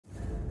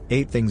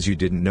8 Things You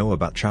Didn't Know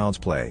About Child's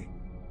Play.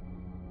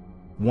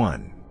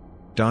 1.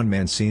 Don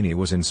Mancini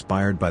was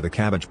inspired by the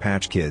Cabbage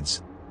Patch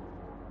Kids.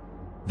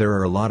 There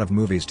are a lot of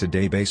movies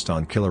today based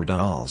on killer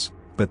dolls,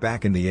 but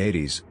back in the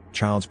 80s,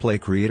 Child's Play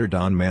creator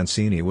Don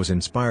Mancini was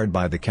inspired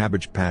by the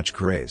Cabbage Patch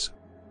craze.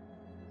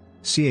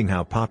 Seeing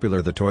how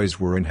popular the toys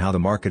were and how the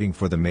marketing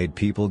for them made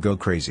people go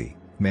crazy,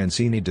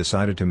 Mancini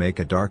decided to make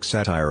a dark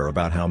satire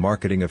about how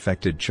marketing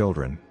affected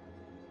children.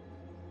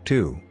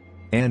 2.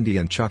 Andy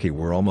and Chucky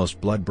were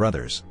almost blood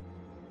brothers.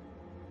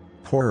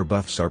 Horror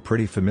buffs are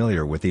pretty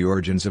familiar with the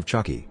origins of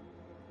Chucky.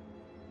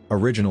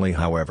 Originally,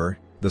 however,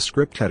 the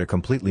script had a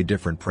completely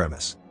different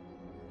premise.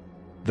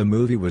 The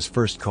movie was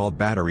first called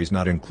Batteries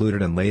Not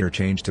Included and later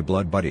changed to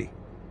Blood Buddy.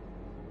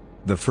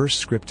 The first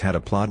script had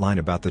a plotline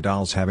about the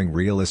dolls having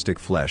realistic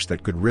flesh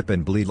that could rip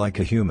and bleed like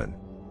a human.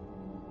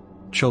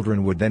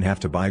 Children would then have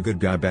to buy good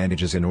guy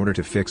bandages in order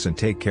to fix and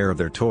take care of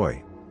their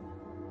toy.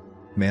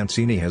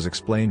 Mancini has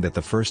explained that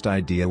the first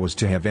idea was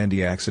to have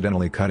Andy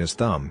accidentally cut his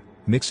thumb,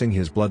 mixing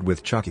his blood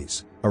with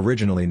Chucky's,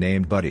 originally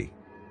named Buddy.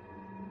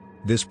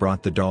 This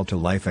brought the doll to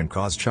life and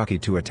caused Chucky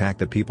to attack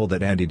the people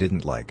that Andy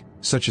didn't like,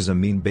 such as a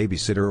mean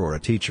babysitter or a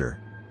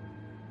teacher.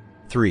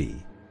 3.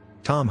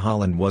 Tom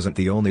Holland wasn't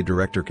the only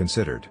director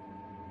considered.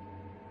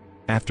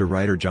 After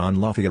writer John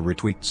LaFia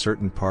retweaked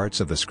certain parts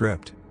of the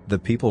script, the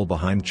people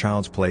behind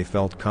Child's Play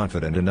felt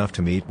confident enough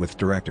to meet with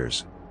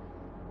directors.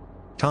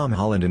 Tom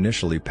Holland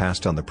initially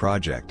passed on the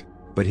project,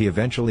 but he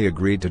eventually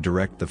agreed to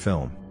direct the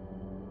film.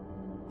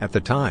 At the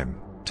time,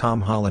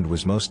 Tom Holland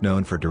was most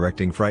known for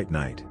directing Fright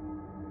Night.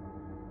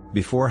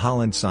 Before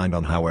Holland signed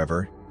on,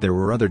 however, there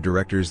were other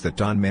directors that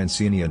Don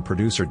Mancini and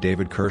producer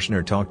David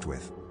Kirshner talked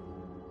with.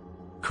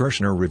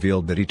 Kirshner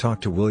revealed that he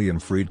talked to William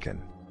Friedkin,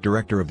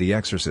 director of The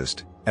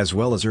Exorcist, as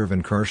well as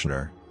Irvin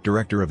Kershner,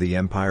 director of The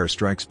Empire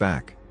Strikes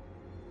Back.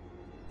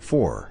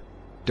 4.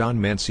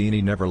 Don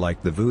Mancini never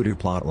liked the voodoo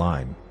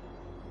plotline.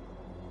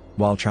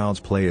 While Child's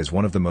Play is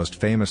one of the most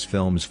famous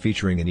films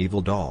featuring an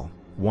evil doll,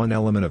 one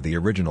element of the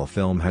original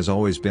film has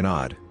always been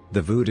odd: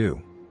 the voodoo.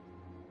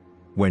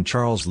 When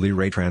Charles Lee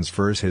Ray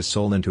transfers his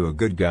soul into a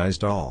good guy's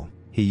doll,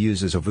 he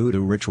uses a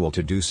voodoo ritual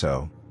to do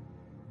so.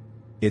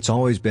 It's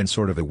always been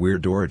sort of a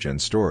weird origin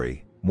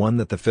story, one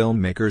that the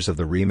filmmakers of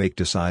the remake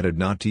decided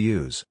not to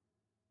use.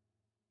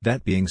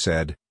 That being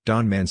said,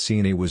 Don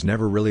Mancini was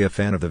never really a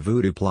fan of the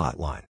voodoo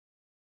plotline.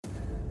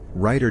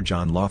 Writer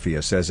John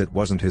LaFia says it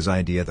wasn't his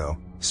idea though,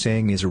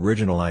 saying his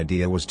original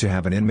idea was to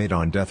have an inmate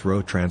on death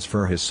row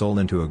transfer his soul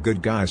into a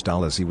good guy's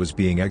doll as he was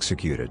being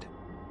executed.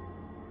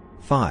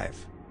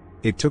 5.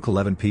 It took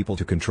 11 people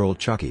to control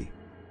Chucky.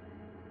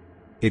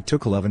 It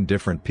took 11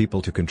 different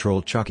people to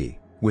control Chucky,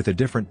 with a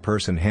different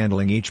person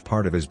handling each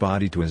part of his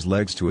body to his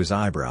legs to his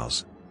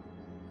eyebrows.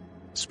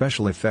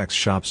 Special effects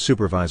shop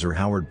supervisor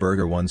Howard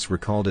Berger once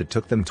recalled it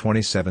took them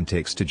 27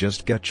 takes to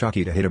just get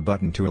Chucky to hit a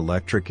button to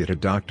electrocute a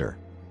doctor.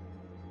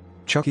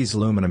 Chucky's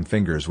aluminum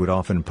fingers would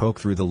often poke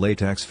through the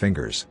latex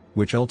fingers,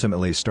 which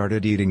ultimately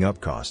started eating up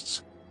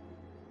costs.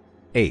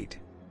 8.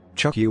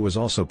 Chucky was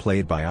also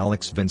played by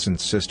Alex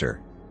Vincent's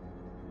sister.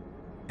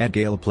 Ed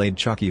Gale played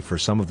Chucky for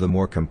some of the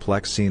more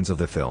complex scenes of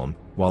the film,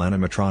 while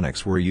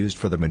animatronics were used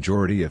for the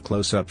majority of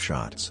close-up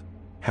shots.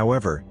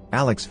 However,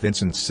 Alex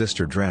Vincent's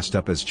sister dressed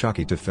up as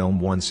Chucky to film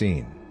one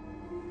scene.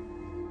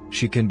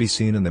 She can be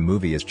seen in the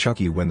movie as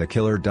Chucky when the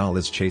killer doll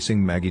is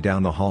chasing Maggie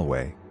down the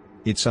hallway.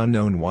 It's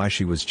unknown why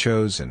she was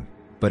chosen,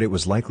 but it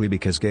was likely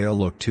because Gale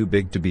looked too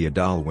big to be a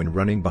doll when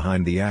running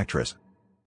behind the actress.